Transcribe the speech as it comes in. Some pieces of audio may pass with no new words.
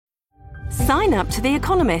Sign up to The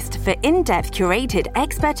Economist for in-depth curated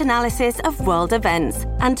expert analysis of world events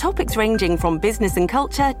and topics ranging from business and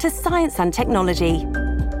culture to science and technology.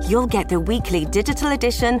 You'll get the weekly digital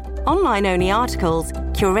edition, online-only articles,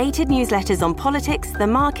 curated newsletters on politics, the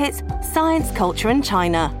markets, science, culture and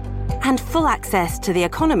China, and full access to The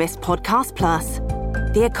Economist Podcast Plus.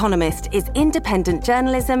 The Economist is independent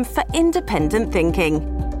journalism for independent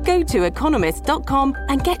thinking. Go to economist.com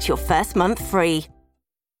and get your first month free.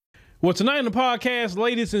 Well, tonight in the podcast,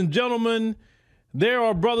 ladies and gentlemen, there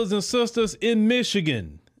are brothers and sisters in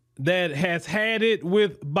Michigan that has had it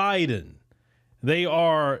with Biden. They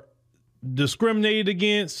are discriminated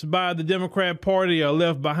against by the Democrat Party, are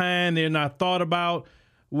left behind. They're not thought about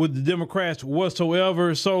with the Democrats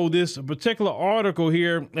whatsoever. So this particular article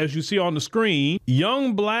here, as you see on the screen,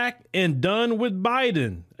 Young, Black, and Done with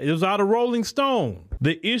Biden. It was out of Rolling Stone.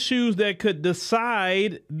 The issues that could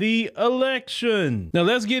decide the election. Now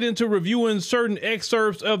let's get into reviewing certain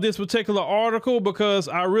excerpts of this particular article, because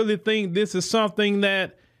I really think this is something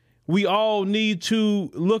that we all need to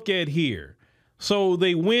look at here. So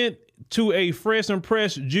they went to a Fresh and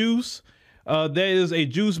Press Juice. That is a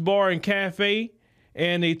juice bar and cafe.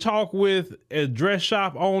 And they talk with a dress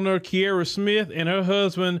shop owner, Kiera Smith, and her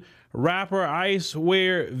husband, rapper Ice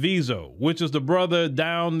Wear Vizo, which is the brother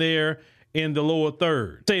down there in the lower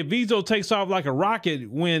third. Say Vizo takes off like a rocket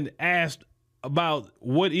when asked about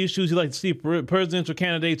what issues he'd like to see presidential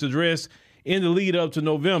candidates address in the lead up to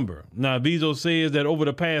November. Now, Vizo says that over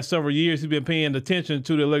the past several years, he's been paying attention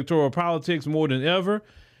to the electoral politics more than ever.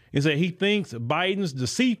 He said he thinks Biden's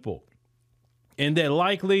deceitful, and that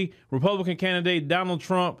likely Republican candidate Donald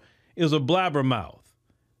Trump is a blabbermouth.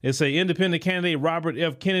 They say independent candidate Robert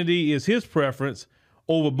F. Kennedy is his preference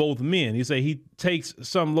over both men. He say he takes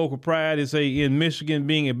some local pride, he say, in Michigan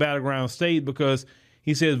being a battleground state, because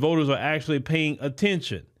he says voters are actually paying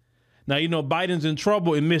attention. Now, you know, Biden's in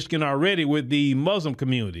trouble in Michigan already with the Muslim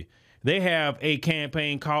community. They have a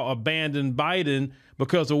campaign called Abandon Biden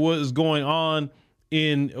because of what is going on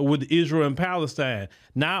with Israel and Palestine.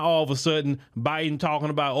 Now, all of a sudden, Biden talking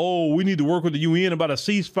about, oh, we need to work with the UN about a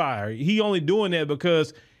ceasefire. He only doing that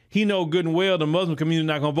because he know good and well the Muslim community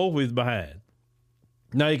not going to vote for his behind.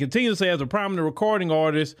 Now, he continues to say, as a prominent recording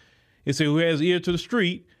artist, he said, who has ear to the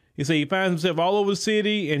street, he said he finds himself all over the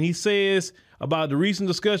city, and he says about the recent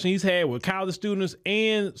discussion he's had with college students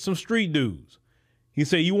and some street dudes. He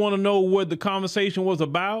said, you want to know what the conversation was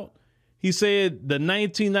about? He said the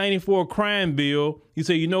 1994 crime bill, he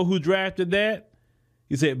said, you know who drafted that?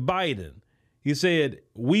 He said, Biden. He said,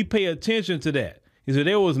 we pay attention to that. He said,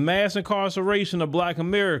 there was mass incarceration of Black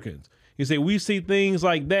Americans. He said, we see things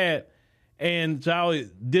like that, and our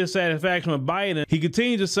dissatisfaction with Biden. He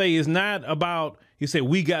continued to say it's not about, he said,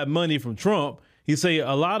 we got money from Trump. He said,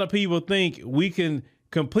 a lot of people think we can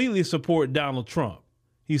completely support Donald Trump.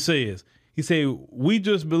 He said, we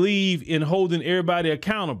just believe in holding everybody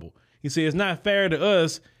accountable. He said, it's not fair to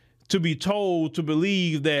us to be told to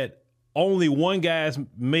believe that only one guy's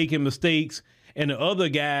making mistakes and the other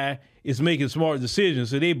guy is making smart decisions.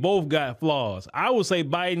 So they both got flaws. I would say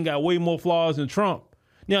Biden got way more flaws than Trump.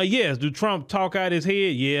 Now, yes, do Trump talk out his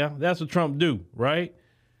head? Yeah, that's what Trump do, right?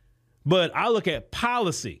 But I look at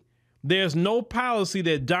policy. There's no policy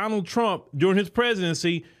that Donald Trump, during his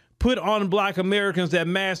presidency, put on Black Americans that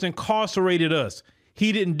mass incarcerated us.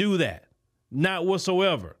 He didn't do that, not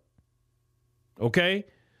whatsoever. Okay?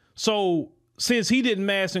 So since he didn't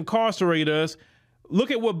mass incarcerate us, look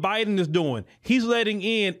at what Biden is doing. He's letting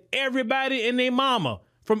in everybody and their mama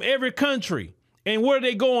from every country. And where are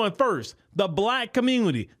they going first? The Black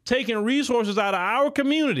community, taking resources out of our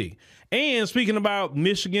community. And speaking about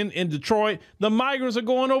Michigan and Detroit, the migrants are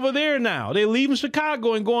going over there now. They're leaving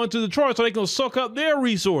Chicago and going to Detroit so they can suck up their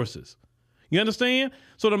resources. You understand?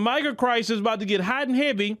 So the migrant crisis is about to get hot and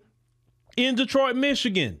heavy in Detroit,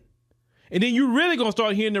 Michigan. And then you're really going to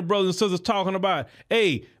start hearing their brothers and sisters talking about,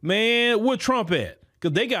 hey, man, where Trump at?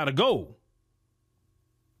 Because they got to go.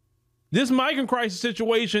 This migrant crisis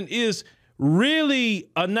situation is really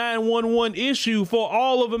a 911 issue for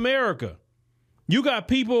all of America. You got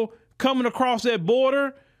people coming across that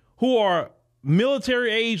border who are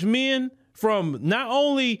military-age men from not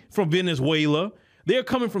only from Venezuela, they're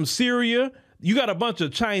coming from Syria. You got a bunch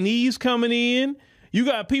of Chinese coming in. You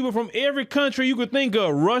got people from every country you could think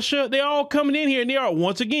of, Russia. They're all coming in here, and they are,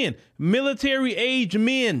 once again, military-age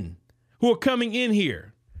men who are coming in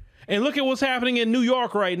here. And look at what's happening in New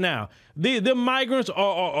York right now. The migrants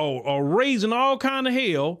are raising all kind of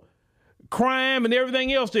hell, crime, and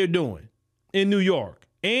everything else they're doing in New York.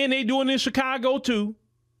 And they doing it in Chicago, too.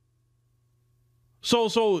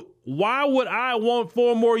 So why would I want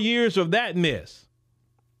 4 more years of that mess?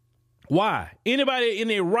 Why? Anybody in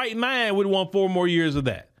their right mind would want 4 more years of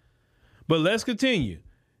that. But let's continue.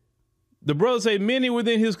 The brother say many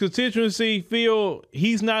within his constituency feel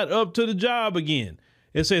he's not up to the job again.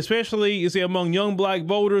 It says especially among young black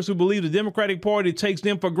voters who believe the Democratic Party takes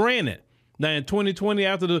them for granted. Now in 2020,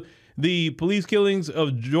 after the police killings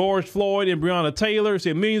of George Floyd and Breonna Taylor, it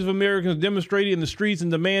said millions of Americans demonstrated in the streets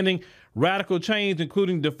and demanding radical change,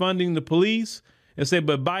 including defunding the police. It said,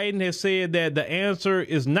 but Biden has said that the answer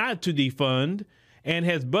is not to defund and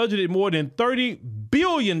has budgeted more than $30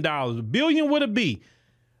 billion. Billion with a B.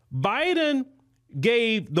 Biden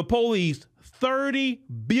gave the police $30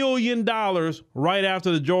 billion right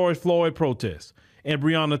after the George Floyd protests and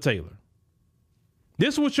Breonna Taylor.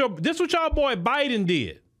 This is what y'all boy Biden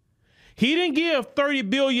did. He didn't give $30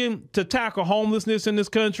 billion to tackle homelessness in this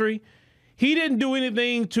country. He didn't do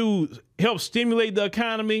anything to help stimulate the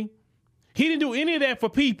economy. He didn't do any of that for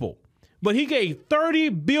people. But he gave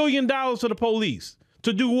 $30 billion to the police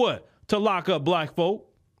to do what? To lock up black folk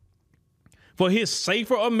for his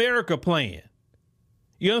Safer America plan.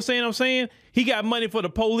 You understand what I'm saying? He got money for the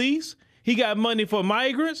police. He got money for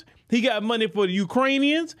migrants. He got money for the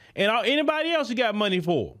Ukrainians and anybody else he got money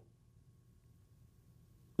for.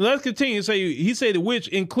 Let's continue. He said which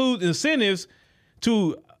includes incentives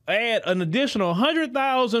to add an additional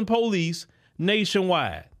 100,000 police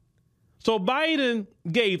nationwide. So Biden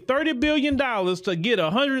gave $30 billion to get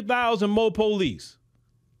 100,000 more police.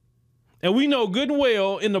 And we know good and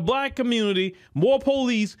well in the black community, more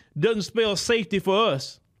police doesn't spell safety for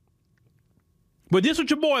us. But this is what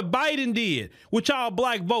your boy Biden did with y'all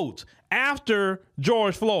black votes after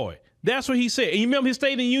George Floyd. That's what he said. And you remember his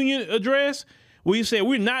State of the Union address? Where he said,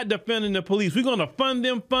 we're not defending the police. We're going to fund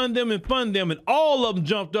them. And all of them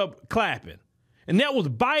jumped up clapping. And that was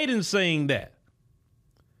Biden saying that.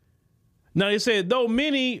 Now, they said, though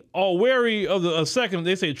many are wary of the second,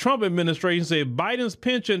 they say Trump administration said Biden's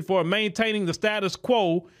penchant for maintaining the status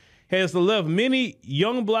quo has left many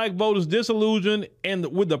young black voters disillusioned and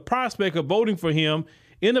with the prospect of voting for him.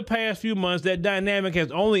 In the past few months, that dynamic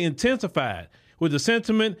has only intensified with the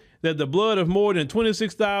sentiment that the blood of more than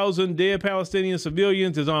 26,000 dead Palestinian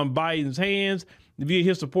civilians is on Biden's hands via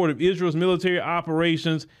his support of Israel's military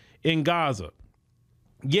operations in Gaza.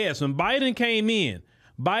 Yes, when Biden came in,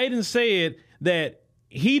 Biden said that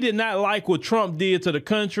he did not like what Trump did to the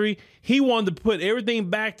country. He wanted to put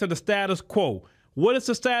everything back to the status quo. What is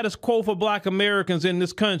the status quo for black Americans in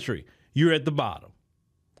this country? You're at the bottom.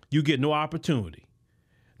 You get no opportunity.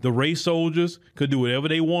 The race soldiers could do whatever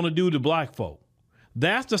they want to do to black folk.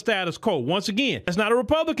 That's the status quo. Once again, that's not a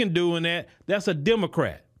Republican doing that. That's a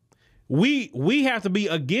Democrat. We have to be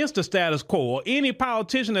against the status quo or any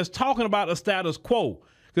politician that's talking about a status quo.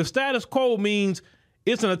 Because status quo means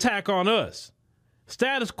it's an attack on us.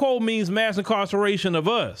 Status quo means mass incarceration of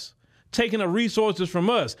us, taking the resources from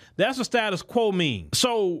us. That's what status quo means.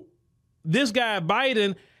 So this guy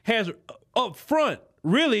Biden has up front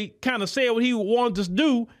really kind of said what he wanted to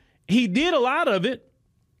do. He did a lot of it.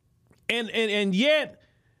 And yet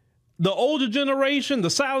the older generation, the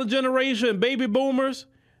silent generation, baby boomers,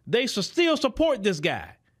 they still support this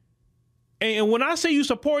guy. And when I say you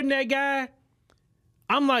supporting that guy,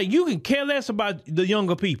 I'm like, you can care less about the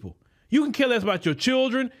younger people. You can care less about your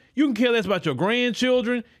children. You can care less about your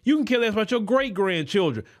grandchildren. You can care less about your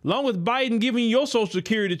great-grandchildren. Long as Biden giving you your Social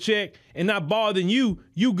Security check and not bothering you,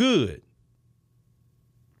 you good.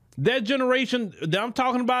 That generation that I'm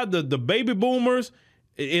talking about, the baby boomers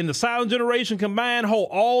and the silent generation combined hold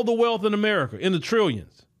all the wealth in America in the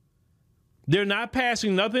trillions. They're not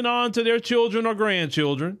passing nothing on to their children or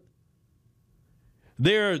grandchildren.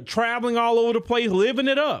 They're traveling all over the place, living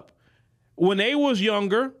it up. When they was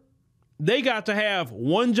younger, they got to have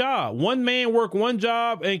one job. One man work one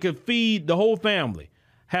job and could feed the whole family.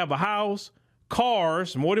 Have a house,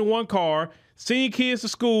 cars, more than one car, send your kids to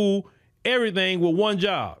school, everything with one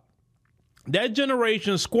job. That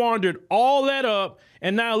generation squandered all that up,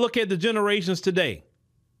 and now look at the generations today.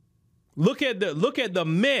 Look at the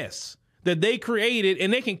mess that they created,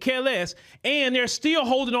 and they can care less, and they're still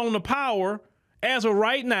holding on to power as of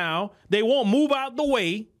right now. They won't move out the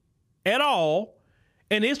way at all.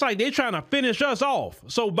 And it's like they're trying to finish us off.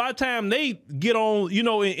 So by the time they get on,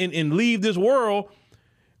 and leave this world,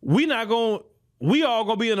 we all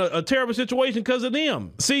gonna be in a terrible situation because of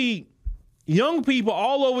them. See, young people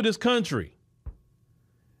all over this country,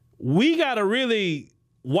 we gotta really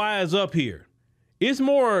wise up here. It's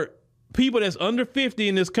more people that's under 50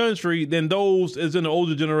 in this country than those that's in the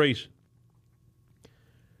older generation.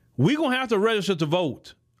 We're going to have to register to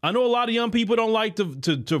vote. I know a lot of young people don't like to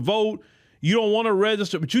vote. You don't want to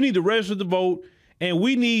register, but you need to register to vote. And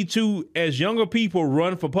we need to, as younger people,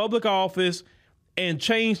 run for public office and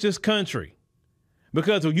change this country.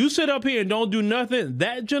 Because if you sit up here and don't do nothing,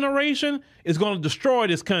 that generation is going to destroy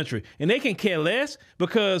this country. And they can care less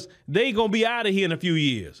because they going to be out of here in a few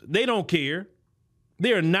years. They don't care.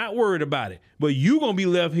 They are not worried about it. But you going to be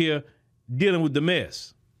left here dealing with the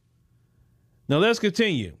mess. Now let's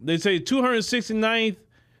continue. They say 269th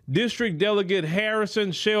District Delegate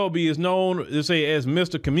Harrison Shelby is known, they say, as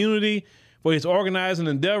Mr. Community for his organizing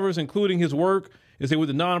endeavors, including his work, they say, with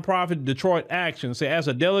the nonprofit Detroit Action. They say, as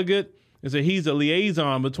a delegate, they say he's a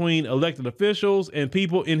liaison between elected officials and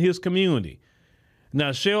people in his community.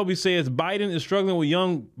 Now, Shelby says Biden is struggling with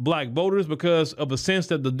young black voters because of a sense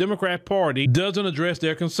that the Democrat Party doesn't address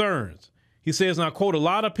their concerns. He says, and I quote, a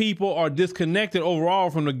lot of people are disconnected overall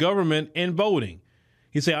from the government and voting.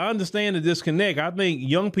 He said, I understand the disconnect. I think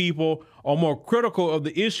young people are more critical of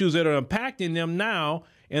the issues that are impacting them now,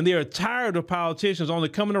 and they are tired of politicians only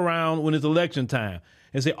coming around when it's election time.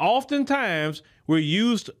 And say, oftentimes we're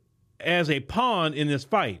used as a pawn in this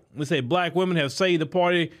fight. They say black women have saved the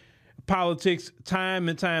party politics time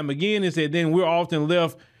and time again. They said then we're often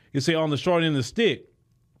left, you say, on the short end of the stick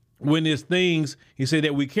when there's things, he said,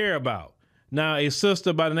 that we care about. Now, a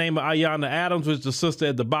sister by the name of Ayanna Adams, which is the sister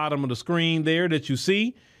at the bottom of the screen there that you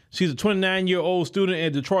see. She's a 29-year-old student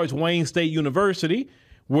at Detroit's Wayne State University,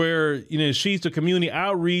 where, you know, she's the community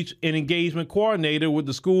outreach and engagement coordinator with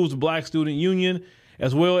the school's Black Student Union,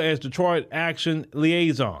 as well as Detroit Action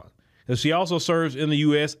Liaison. And she also serves in the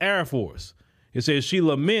U.S. Air Force. It says she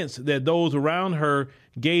laments that those around her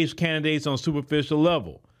gauge candidates on a superficial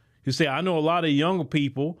level. He said, I know a lot of younger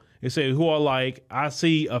people, they say, who are like, I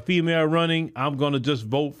see a female running, I'm going to just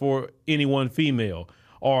vote for anyone female,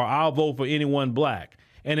 or I'll vote for anyone black.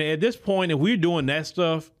 And at this point, if we're doing that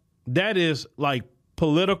stuff, that is like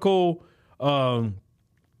political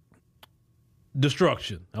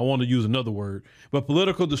destruction. I want to use another word, but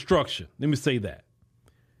political destruction. Let me say that.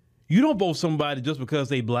 You don't vote somebody just because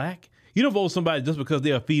they black. You don't vote somebody just because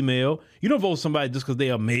they're a female. You don't vote somebody just because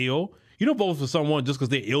they're a male. You don't vote for someone just because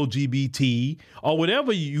they're LGBT or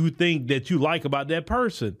whatever you think that you like about that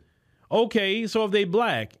person. Okay, so if they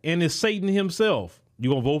black and it's Satan himself, you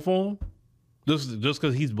gonna vote for him? Just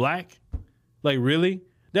because he's black? Like, really?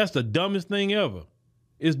 That's the dumbest thing ever.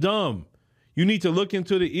 It's dumb. You need to look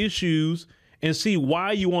into the issues and see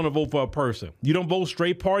why you want to vote for a person. You don't vote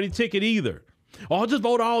straight party ticket either. Or just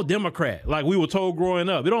vote all Democrat, like we were told growing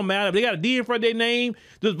up. It don't matter. If they got a D in front of their name,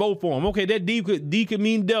 just vote for them. Okay, that D could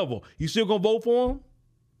mean devil. You still gonna vote for them?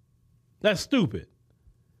 That's stupid.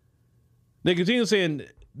 They continue saying,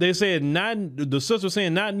 they said, the sister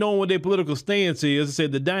saying, not knowing what their political stance is, they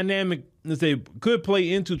said the dynamic, they could play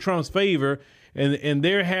into Trump's favor, and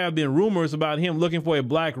there have been rumors about him looking for a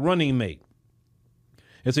black running mate.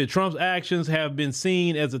 It said Trump's actions have been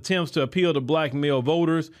seen as attempts to appeal to black male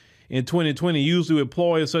voters in 2020, usually with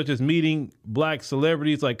ploys such as meeting black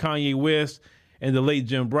celebrities like Kanye West and the late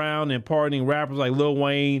Jim Brown, and pardoning rappers like Lil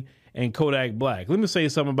Wayne and Kodak Black. Let me say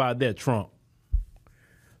something about that, Trump.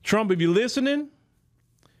 Trump, if you're listening,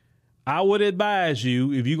 I would advise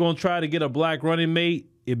you, if you're going to try to get a black running mate,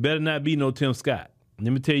 it better not be no Tim Scott.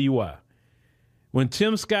 Let me tell you why. When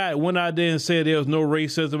Tim Scott went out there and said there was no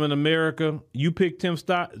racism in America, you pick Tim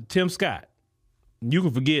Scott, you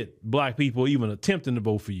can forget black people even attempting to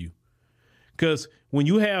vote for you. Because when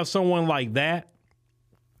you have someone like that,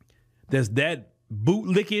 that's that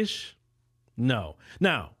bootlickish, no.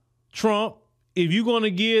 Now, Trump, if you're going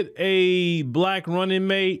to get a black running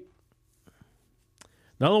mate,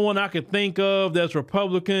 the only one I could think of that's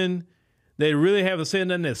Republican, they really haven't said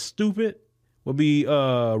nothing that's stupid, would be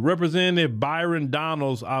Representative Byron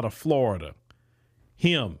Donalds out of Florida.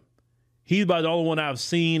 Him. He's about the only one I've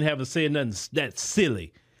seen haven't said nothing that's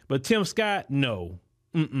silly. But Tim Scott, no.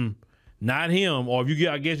 Not him. Or if you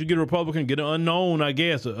get, I guess you get a Republican, get an unknown, I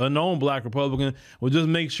guess, an unknown black Republican. Well, just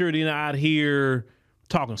make sure they're not out here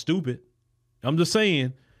talking stupid. I'm just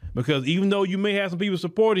saying, because even though you may have some people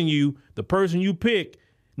supporting you, the person you pick.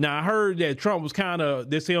 Now, I heard that Trump was kind of,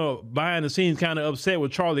 they say behind the scenes, kind of upset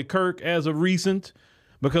with Charlie Kirk as of recent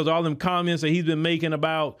because all them comments that he's been making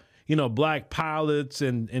about, you know, black pilots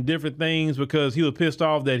and different things, because he was pissed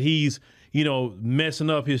off that he's, you know, messing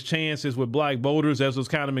up his chances with black voters. That's what's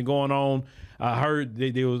kind of been going on. I heard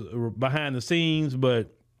they was behind the scenes,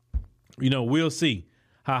 but, you know, we'll see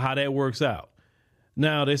how that works out.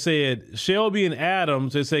 Now, they said Shelby and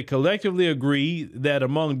Adams, they say, collectively agree that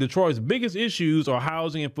among Detroit's biggest issues are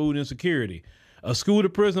housing and food insecurity. A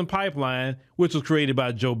school-to-prison pipeline, which was created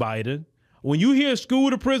by Joe Biden. When you hear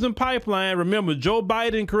school-to-prison pipeline, remember, Joe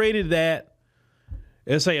Biden created that.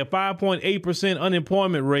 They say a 5.8%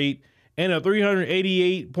 unemployment rate and a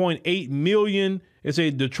 $388.8 million, it's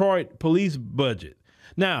a Detroit police budget.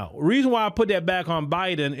 Now, the reason why I put that back on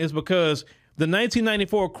Biden is because the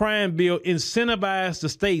 1994 crime bill incentivized the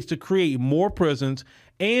states to create more prisons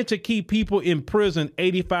and to keep people in prison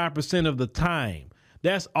 85% of the time.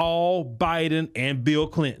 That's all Biden and Bill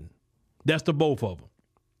Clinton. That's the both of them.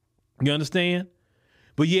 You understand?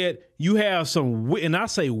 But yet you have some, and I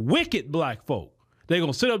say wicked black folk. They're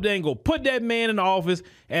going to sit up there and go put that man in office.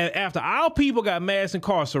 And after our people got mass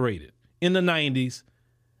incarcerated in the 90s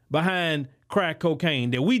behind crack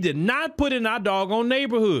cocaine that we did not put in our doggone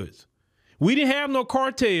neighborhoods. We didn't have no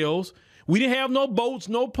cartels. We didn't have no boats,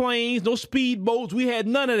 no planes, no speed boats. We had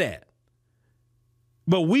none of that.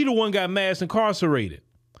 But we the one got mass incarcerated.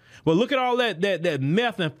 But look at all that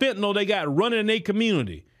meth and fentanyl they got running in their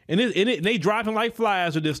community. And they dropping like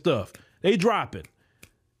flies with this stuff. They dropping.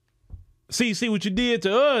 See what you did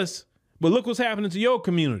to us, but look what's happening to your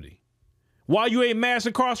community. Why you ain't mass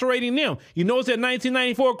incarcerating them? You notice that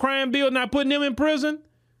 1994 crime bill not putting them in prison?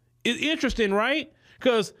 It's interesting, right?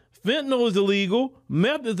 Because fentanyl is illegal,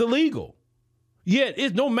 meth is illegal. Yet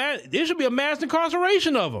it's there should be a mass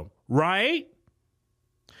incarceration of them, right?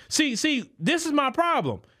 See, this is my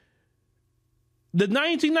problem. The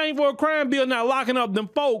 1994 crime bill not locking up them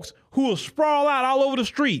folks who will sprawl out all over the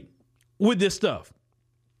street with this stuff.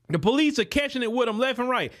 The police are catching it with them left and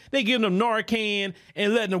right. They giving them Narcan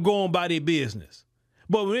and letting them go on by their business.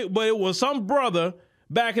 But it was some brother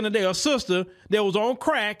back in the day, or sister that was on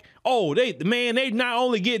crack. Oh, they not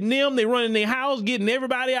only getting them, they running their house, getting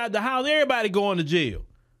everybody out the house, everybody going to jail.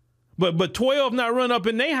 But 12 not run up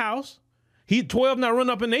in their house. 12 not run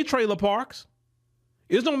up in their trailer parks.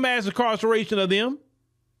 There's no mass incarceration of them.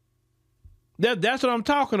 That's what I'm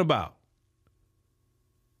talking about.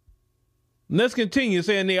 Let's continue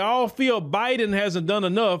saying they all feel Biden hasn't done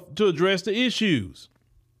enough to address the issues.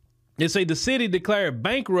 They say the city declared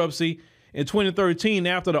bankruptcy in 2013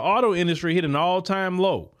 after the auto industry hit an all-time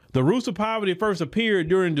low. The roots of poverty first appeared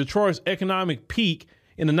during Detroit's economic peak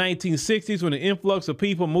in the 1960s when the influx of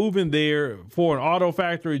people moving there for an auto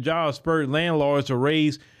factory job spurred landlords to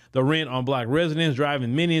raise the rent on black residents,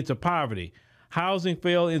 driving many into poverty. Housing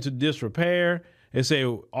fell into disrepair. They say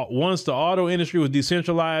once the auto industry was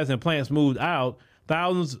decentralized and plants moved out,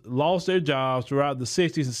 thousands lost their jobs throughout the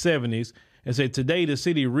 60s and 70s. And say today the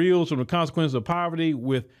city reels from the consequences of poverty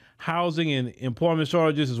with housing and employment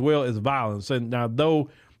shortages as well as violence. And now, though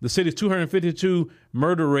the city's 252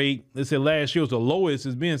 murder rate, they said last year was the lowest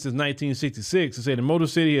it's been since 1966. They say the Motor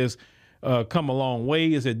City has come a long way.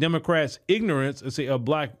 They said Democrats' ignorance, they say, of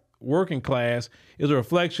black working class is a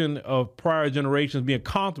reflection of prior generations being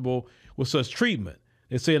comfortable with such treatment.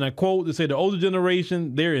 They say, and I quote, they say the older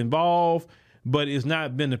generation, they're involved, but it's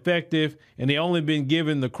not been effective, and they only been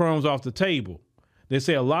given the crumbs off the table. They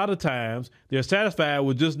say a lot of times they're satisfied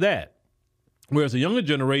with just that, whereas the younger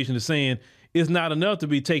generation is saying it's not enough to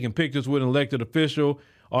be taking pictures with an elected official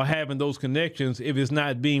or having those connections if it's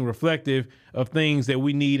not being reflective of things that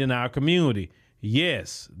we need in our community.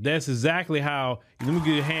 Yes, that's exactly how, let me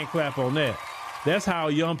give you a hand clap on that. That's how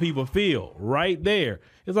young people feel right there.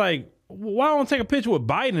 It's like, why don't I take a picture with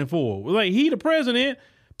Biden for? Like, he the president,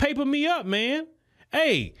 paper me up, man.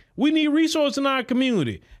 Hey, we need resources in our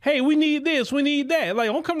community. Hey, we need this, we need that. Like,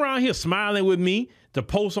 don't come around here smiling with me to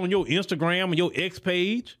post on your Instagram or your X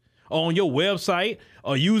page or on your website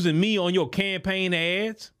or using me on your campaign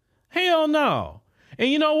ads. Hell no. And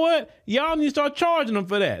you know what? Y'all need to start charging them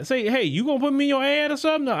for that. Say, hey, you gonna put me in your ad or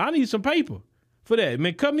something? No, I need some paper for that.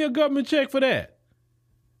 Man, cut me a government check for that.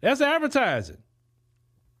 That's advertising.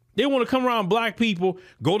 They want to come around black people,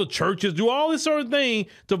 go to churches, do all this sort of thing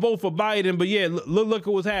to vote for Biden. But yeah, look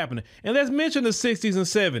at what's happening. And let's mention the 60s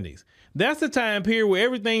and 70s. That's the time period where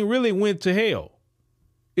everything really went to hell.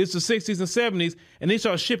 It's the 60s and 70s, and they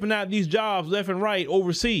start shipping out these jobs left and right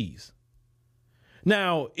overseas.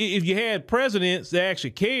 Now, if you had presidents that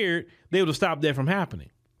actually cared, they would have stopped that from happening.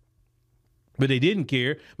 But they didn't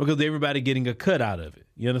care because everybody getting a cut out of it.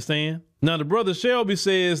 You understand? Now, the brother Shelby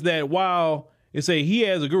says that while they say he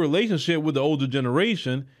has a good relationship with the older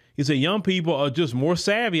generation, he said young people are just more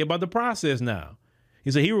savvy about the process now.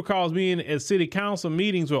 He said he recalls being at city council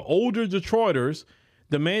meetings where older Detroiters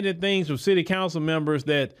demanded things from city council members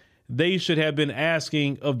that they should have been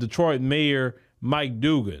asking of Detroit Mayor Mike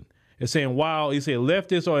Duggan. And saying while he said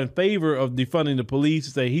leftists are in favor of defunding the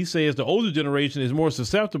police, he says the older generation is more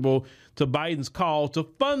susceptible to Biden's call to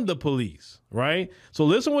fund the police, right? So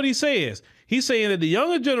listen what he says. He's saying that the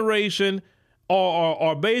younger generation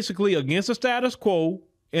are basically against the status quo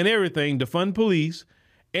and everything to fund police.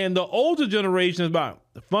 And the older generation is about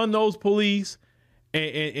to fund those police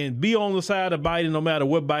and be on the side of Biden no matter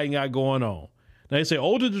what Biden got going on. Now, they say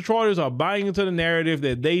older Detroiters are buying into the narrative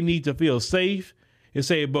that they need to feel safe. They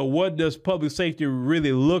say, but what does public safety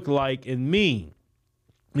really look like and mean?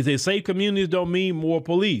 He said, safe communities don't mean more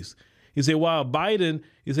police. He said, while Biden,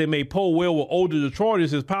 he said, may poll well with older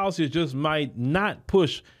Detroiters, his policies just might not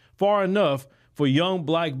push far enough for young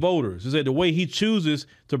black voters. He said, the way he chooses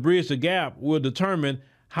to bridge the gap will determine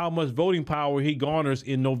how much voting power he garners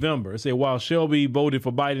in November. He said, while Shelby voted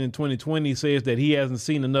for Biden in 2020, he says that he hasn't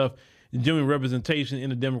seen enough genuine representation in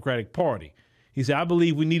the Democratic Party. He said, I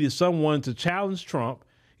believe we needed someone to challenge Trump.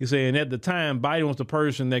 He said, and at the time, Biden was the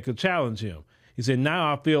person that could challenge him. He said,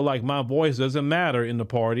 now I feel like my voice doesn't matter in the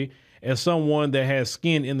party. As someone that has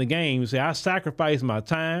skin in the game, he said, I sacrifice my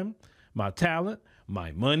time, my talent,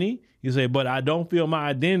 my money. He said, but I don't feel my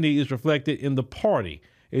identity is reflected in the party.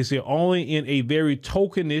 He said, only in a very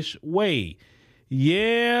tokenish way.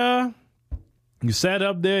 Yeah, you sat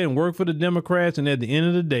up there and worked for the Democrats, and at the end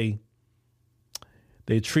of the day,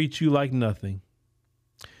 they treat you like nothing.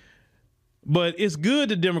 But it's good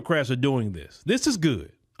the Democrats are doing this. This is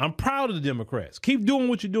good. I'm proud of the Democrats. Keep doing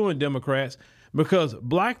what you're doing, Democrats, because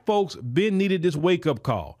black folks been needed this wake-up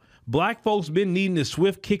call. Black folks been needing this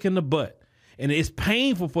swift kick in the butt. And it's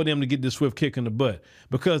painful for them to get this swift kick in the butt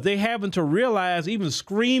because they having to realize, even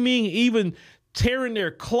screaming, even tearing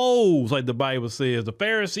their clothes, like the Bible says. The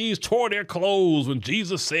Pharisees tore their clothes when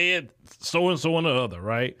Jesus said so-and-so and the other,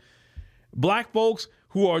 right? Black folks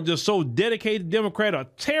who are just so dedicated Democrat are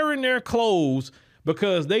tearing their clothes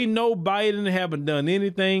because they know Biden haven't done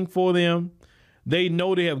anything for them. They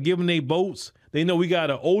know they have given their votes. They know we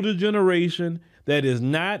got an older generation that is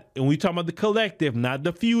not, and we talking about the collective, not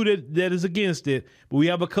the few that is against it, but we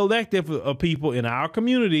have a collective of people in our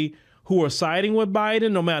community who are siding with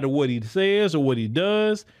Biden no matter what he says or what he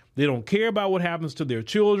does. They don't care about what happens to their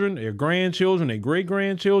children, their grandchildren, their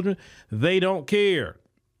great-grandchildren. They don't care.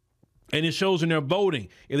 And it shows in their voting.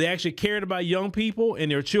 If they actually cared about young people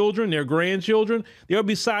and their children, their grandchildren, they'll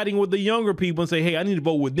be siding with the younger people and say, hey, I need to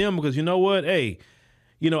vote with them because you know what? Hey,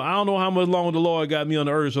 I don't know how much longer the Lord got me on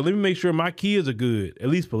the earth, so let me make sure my kids are good, at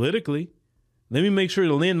least politically. Let me make sure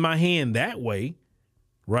to lend my hand that way,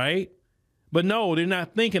 right? But no, they're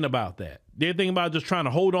not thinking about that. They're thinking about just trying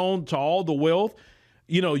to hold on to all the wealth.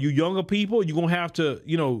 You younger people, you're going to have to,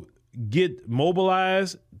 get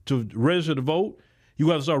mobilized to register to vote. You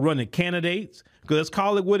got to start running candidates because let's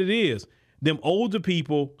call it what it is. Them older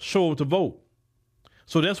people show up to vote.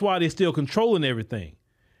 So that's why they're still controlling everything.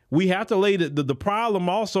 We have to lay the problem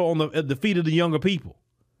also at the feet of the younger people.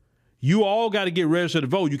 You all got to get registered to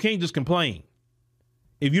vote. You can't just complain.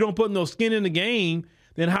 If you don't put no skin in the game,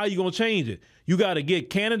 then how are you going to change it? You got to get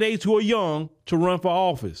candidates who are young to run for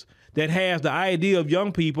office that has the idea of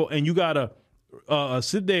young people, and you got to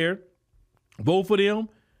sit there, vote for them,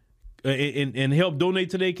 and help donate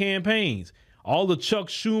to their campaigns. All the Chuck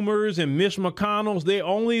Schumers and Mitch McConnells, they're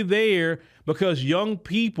only there because young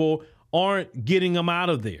people aren't getting them out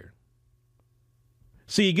of there.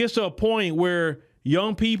 See, it gets to a point where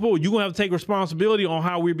young people, you're going to have to take responsibility on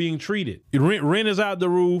how we're being treated. Rent is out the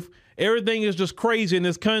roof. Everything is just crazy in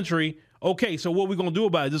this country. Okay, so what are we going to do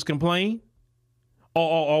about it? Just complain?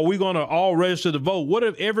 Or are we going to all register to vote? What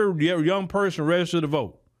if every young person registered to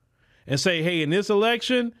vote and say, hey, in this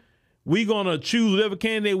election, we're going to choose whatever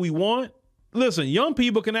candidate we want? Listen, young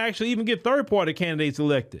people can actually even get third-party candidates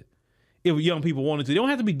elected if young people wanted to. They don't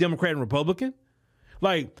have to be Democrat and Republican.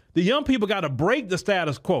 Like, the young people got to break the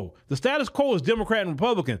status quo. The status quo is Democrat and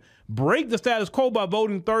Republican. Break the status quo by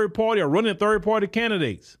voting third-party or running third-party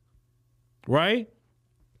candidates, right?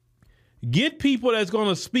 Get people that's going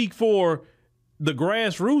to speak for the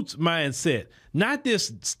grassroots mindset, not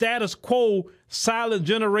this status quo, silent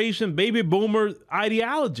generation, baby boomer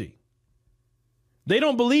ideology. They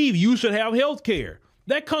don't believe you should have health care.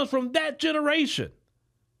 That comes from that generation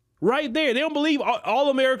right there. They don't believe all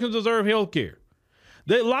Americans deserve health care.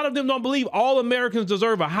 A lot of them don't believe all Americans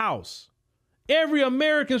deserve a house. Every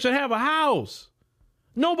American should have a house.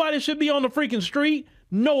 Nobody should be on the freaking street.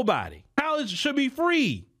 Nobody. College should be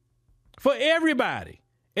free for everybody,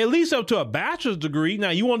 at least up to a bachelor's degree. Now,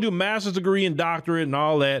 you want to do a master's degree and doctorate and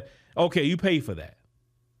all that. Okay, you pay for that.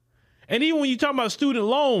 And even when you talk about student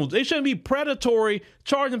loans, they shouldn't be predatory,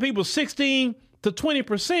 charging people 16 to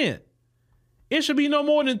 20%. It should be no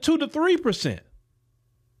more than 2 to 3%.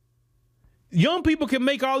 Young people can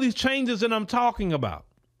make all these changes that I'm talking about.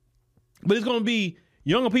 But it's going to be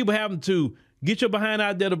younger people having to get your behind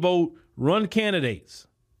out there to vote, run candidates.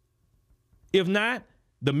 If not,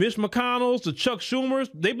 the Mitch McConnells, the Chuck Schumers,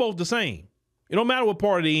 they both the same. It don't matter what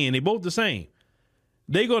party they're in, they both the same.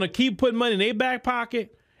 They're going to keep putting money in their back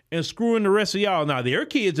pocket, and screwing the rest of y'all. Now, their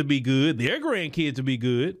kids will be good. Their grandkids will be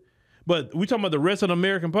good. But we talking about the rest of the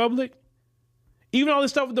American public? Even all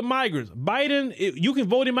this stuff with the migrants. Biden, you can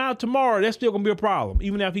vote him out tomorrow. That's still going to be a problem,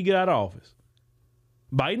 even after he get out of office.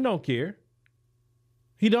 Biden don't care.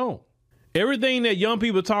 He don't. Everything that young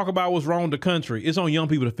people talk about what's wrong with the country, it's on young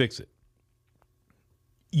people to fix it.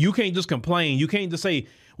 You can't just complain. You can't just say,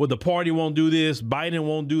 well, the party won't do this, Biden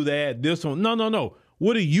won't do that, this one. No.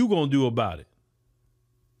 What are you going to do about it?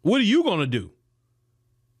 What are you going to do?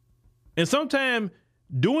 And sometimes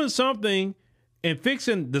doing something and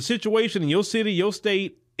fixing the situation in your city, your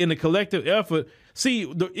state, in a collective effort.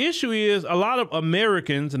 See, the issue is a lot of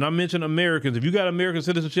Americans, and I mentioned Americans. If you got American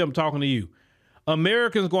citizenship, I'm talking to you.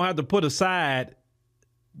 Americans going to have to put aside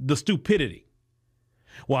the stupidity.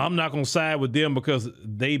 Well, I'm not going to side with them because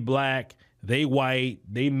they black, they white,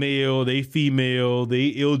 they male, they female,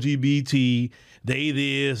 they LGBT, they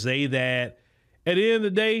this, they that. At the end of the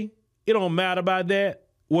day, it don't matter about that.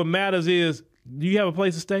 What matters is, do you have a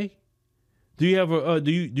place to stay? Do you have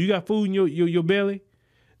do you got food in your belly?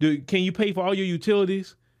 Can you pay for all your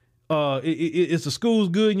utilities? Is the schools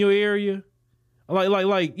good in your area?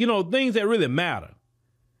 Like things that really matter.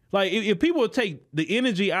 Like if people would take the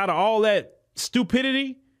energy out of all that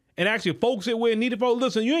stupidity and actually focus it where it needed folks.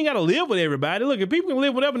 Listen, you ain't got to live with everybody. Look, if people can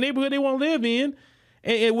live whatever neighborhood they want to live in,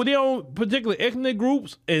 and with their own particular ethnic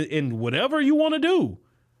groups and whatever you want to do,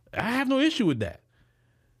 I have no issue with that.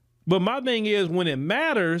 But my thing is, when it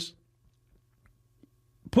matters,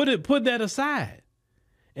 put that aside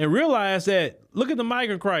and realize that. Look at the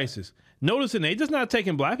migrant crisis. Noticing they just not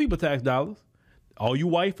taking black people tax dollars. All you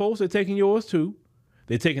white folks, they're taking yours too.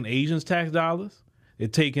 They're taking Asians tax dollars. They're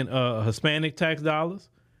taking Hispanic tax dollars.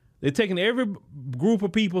 They're taking every group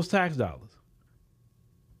of people's tax dollars.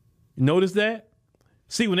 You notice that?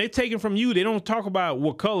 See, when they're taking from you, they don't talk about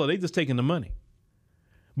what color. They just taking the money.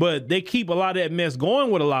 But they keep a lot of that mess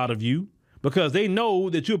going with a lot of you because they know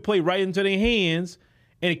that you'll play right into their hands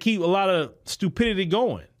and keep a lot of stupidity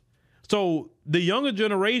going. So the younger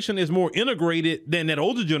generation is more integrated than that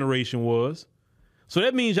older generation was. So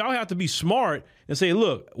that means y'all have to be smart and say,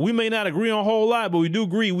 look, we may not agree on a whole lot, but we do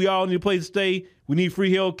agree we all need a place to stay. We need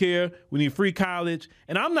free health care. We need free college.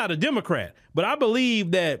 And I'm not a Democrat, but I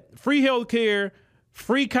believe that free health care,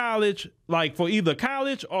 free college, like for either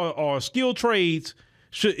college or skilled trades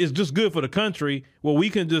is just good for the country, where we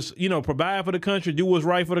can just, provide for the country, do what's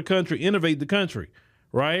right for the country, innovate the country,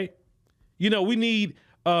 right? We need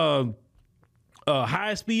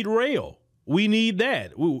high-speed rail. We need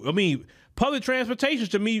that. Public transportation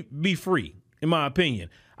should be free, in my opinion.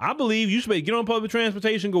 I believe you should get on public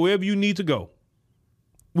transportation, go wherever you need to go.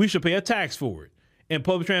 We should pay a tax for it. And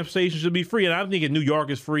public transportation should be free. And I think in New York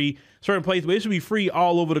it's free, certain places, but it should be free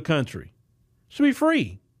all over the country. It should be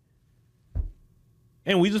free.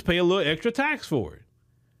 And we just pay a little extra tax for it.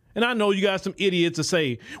 And I know you got some idiots to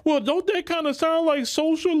say, well, don't that kind of sound like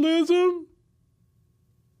socialism?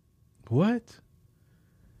 What?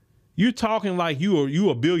 You're talking like you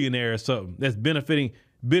a billionaire or something that's benefiting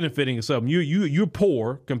or something. You're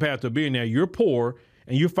poor compared to a billionaire. You're poor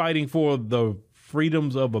and you're fighting for the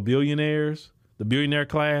freedoms of a billionaires, the billionaire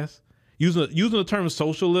class. Using the term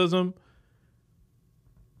socialism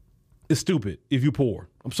is stupid if you're poor.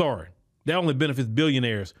 I'm sorry. That only benefits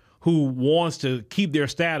billionaires who wants to keep their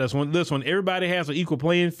status. When everybody has an equal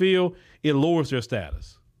playing field, it lowers their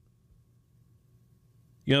status.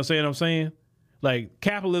 You know what I'm saying? Like,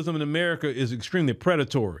 capitalism in America is extremely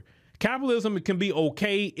predatory. Capitalism can be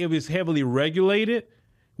okay if it's heavily regulated,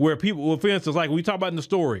 where people, well, for instance, like we talk about in the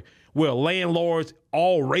story, where landlords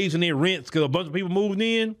all raising their rents because a bunch of people moved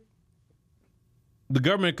in. The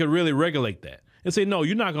government could really regulate that and say, no,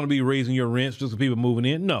 you're not going to be raising your rents just because people moving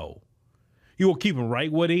in. No. You will keep them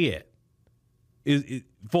right where they at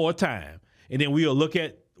for a time. And then we'll look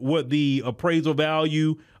at what the appraisal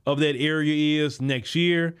value of that area is next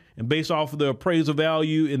year. And based off of the appraisal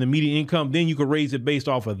value and the median income, then you can raise it based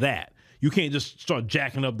off of that. You can't just start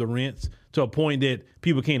jacking up the rents to a point that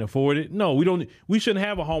people can't afford it. No, we shouldn't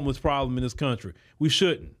have a homeless problem in this country. We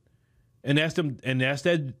shouldn't. And that's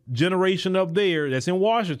that generation up there that's in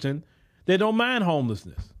Washington that don't mind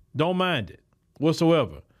homelessness. Don't mind it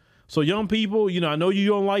whatsoever. So young people, I know you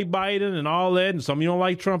don't like Biden and all that, and some of you don't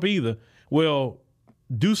like Trump either. Well,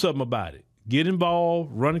 do something about it. Get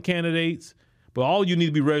involved, run candidates, but all you need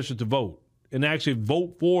to be registered to vote and actually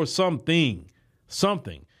vote for something.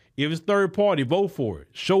 If it's third party, vote for it.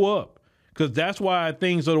 Show up, because that's why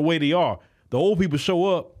things are the way they are. The old people show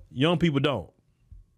up, young people don't.